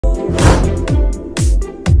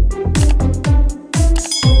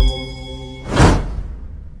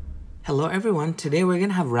Hello everyone, today we're going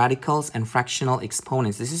to have radicals and fractional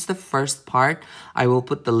exponents. This is the first part. I will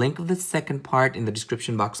put the link of the second part in the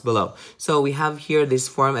description box below. So we have here this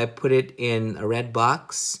form, I put it in a red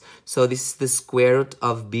box. So this is the square root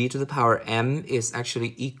of b to the power m is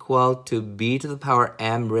actually equal to b to the power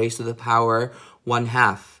m raised to the power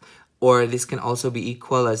 1/2. Or this can also be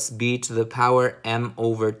equal as b to the power m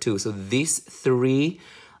over 2. So these three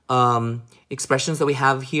expressions that we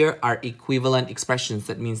have here are equivalent expressions.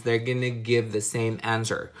 That means they're going to give the same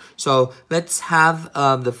answer. So let's have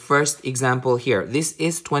the first example here. This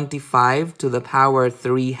is 25 to the power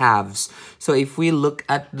 3/2. So if we look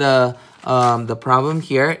at the problem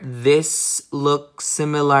here, this looks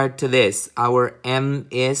similar to this. Our m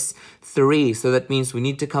is 3, so that means we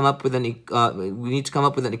need to come up with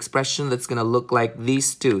an expression that's going to look like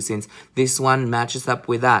these two, since this one matches up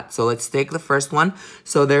with that. So let's take the first one.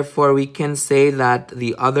 So therefore we can say that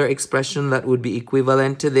the other expression that would be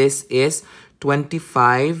equivalent to this is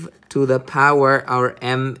 25 to the power, our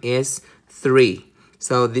m is 3.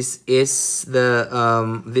 So this is the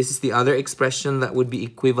other expression that would be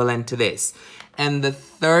equivalent to this. And the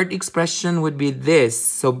third expression would be this.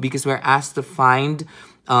 So because we're asked to find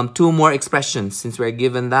two more expressions, since we're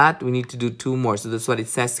given that, we need to do two more. So that's what it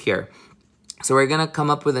says here. So we're going to come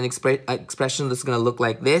up with an expression that's going to look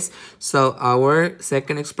like this. So our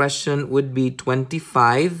second expression would be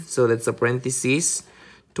 25. So that's a parenthesis.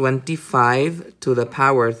 25 to the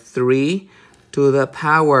power 3 to the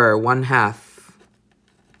power 1/2.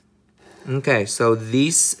 Okay, so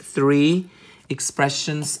these three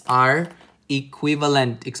expressions are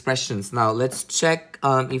equivalent expressions. Now let's check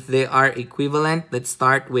if they are equivalent. Let's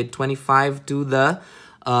start with 25 to the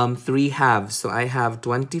 3/2. So I have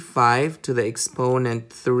 25 to the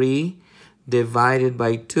exponent 3 divided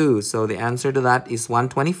by 2. So the answer to that is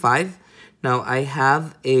 125. Now I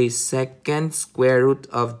have a second square root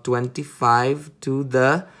of 25 to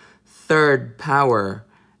the 3rd power.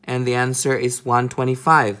 And the answer is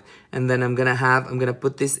 125. And then I'm gonna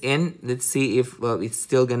put this in. Let's see if it's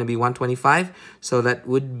still gonna be 125. So that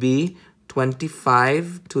would be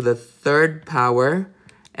 25 to the 3rd power,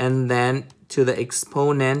 and then to the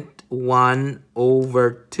exponent 1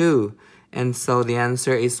 over 2. And so the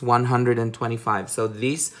answer is 125. So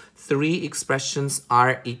these three expressions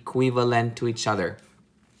are equivalent to each other.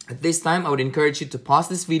 At this time, I would encourage you to pause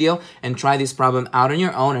this video and try this problem out on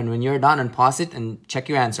your own. And when you're done, unpause it and check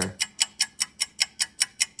your answer.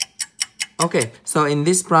 Okay, so in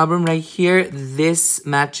this problem right here, this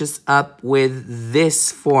matches up with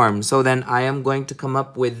this form. So then I am going to come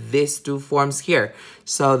up with these two forms here.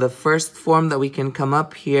 So the first form that we can come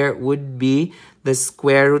up here would be the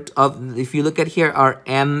square root of, if you look at here, our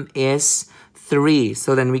m is 3.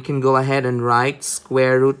 So then we can go ahead and write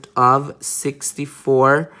square root of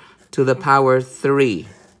 64 to the power 3.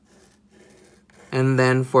 And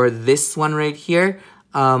then for this one right here,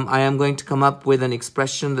 I am going to come up with an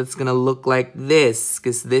expression that's going to look like this,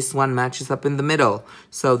 because this one matches up in the middle.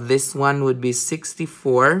 So this one would be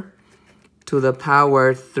 64 to the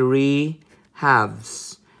power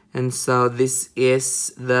 3/2. And so this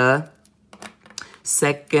is the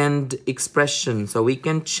second expression. So we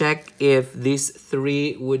can check if these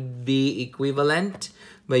three would be equivalent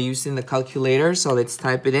by using the calculator. So let's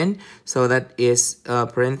type it in. So that is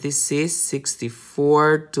parenthesis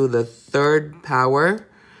 64 to the 3rd power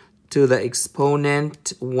to the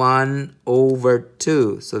exponent 1 over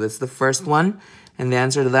 2. So that's the first one. And the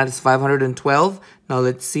answer to that is 512. Now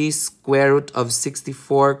let's see square root of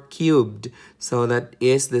 64 cubed. So that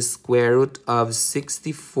is the square root of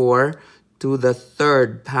 64 to the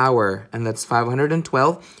 3rd power. And that's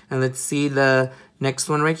 512. And let's see the next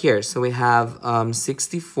one right here. So we have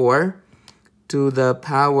 64 to the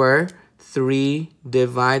power 3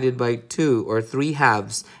 divided by 2, or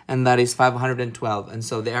 3/2, and that is 512. And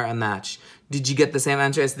so they are a match. Did you get the same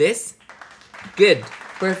answer as this? Good.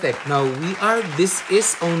 Perfect. Now this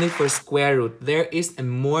is only for square root. There is a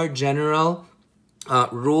more general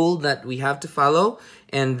rule that we have to follow,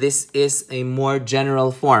 and this is a more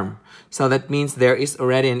general form. So that means there is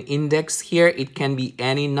already an index here. It can be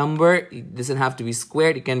any number. It doesn't have to be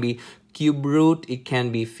squared. It can be cube root. It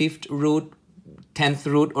can be 5th root, 10th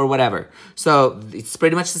root, or whatever. So it's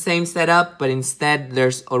pretty much the same setup, but instead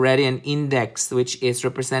there's already an index which is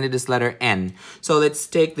represented as letter n. So let's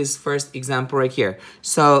take this first example right here.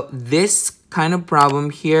 So this kind of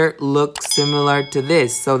problem here looks similar to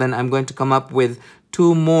this. So then I'm going to come up with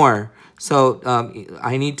two more. So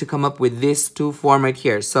I need to come up with this two form right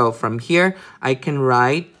here. So from here, I can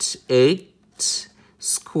write 8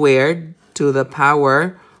 squared to the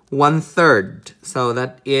power 1/3. So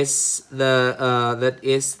that is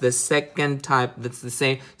the second type. That's the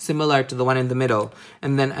same, similar to the one in the middle.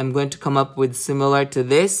 And then I'm going to come up with similar to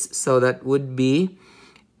this. So that would be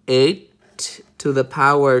 8 to the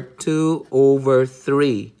power 2 over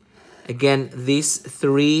 3. Again, these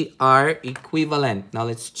three are equivalent. Now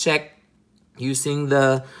let's check using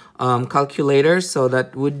the calculator. So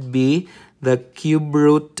that would be the cube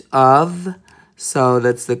root of, so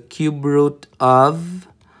that's the cube root of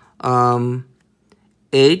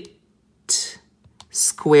 8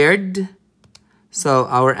 squared. So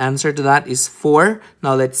our answer to that is 4.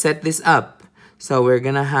 Now let's set this up. So we're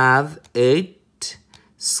gonna have 8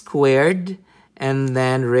 squared and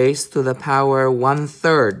then raised to the power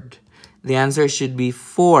 1/3. The answer should be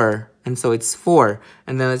 4, and so it's 4.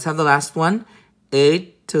 And then let's have the last one.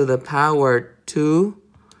 8 to the power 2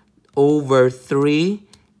 over 3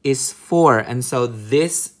 is 4. And so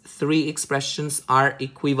these three expressions are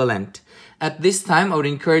equivalent. At this time, I would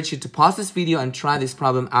encourage you to pause this video and try this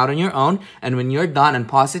problem out on your own. And when you're done,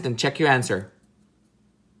 unpause it and check your answer.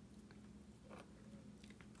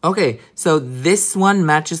 Okay, so this one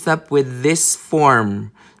matches up with this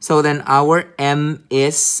form. So then our m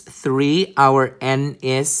is 3, our n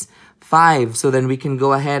is 5. So then we can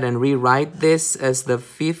go ahead and rewrite this as the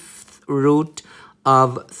 5th root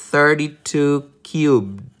of 32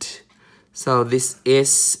 cubed. So this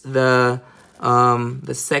is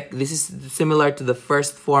this is similar to the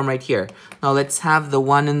first form right here. Now let's have the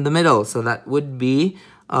one in the middle. So that would be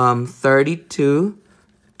 32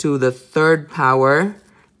 to the 3rd power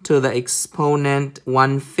to the exponent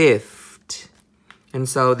 1/5. And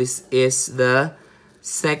so this is the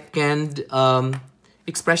second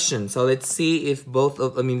expression. So let's see if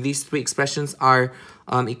these three expressions are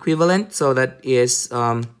equivalent. So that is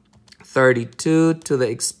 32 to the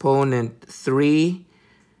exponent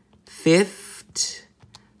 3/5.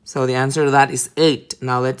 So the answer to that is 8.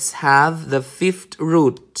 Now let's have the 5th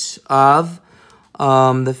root of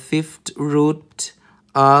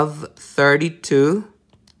 32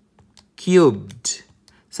 cubed.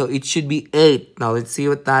 So it should be 8. Now let's see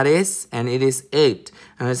what that is. And it is 8.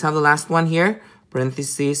 And let's have the last one here.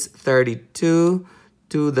 Parentheses 32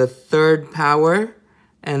 to the 3rd power.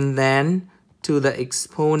 And then to the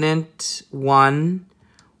exponent 1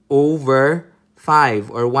 over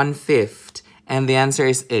 5 or 1/5. And the answer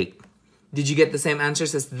is 8. Did you get the same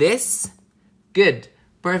answers as this? Good.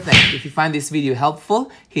 Perfect. If you find this video helpful,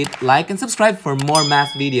 hit like and subscribe for more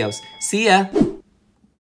math videos. See ya!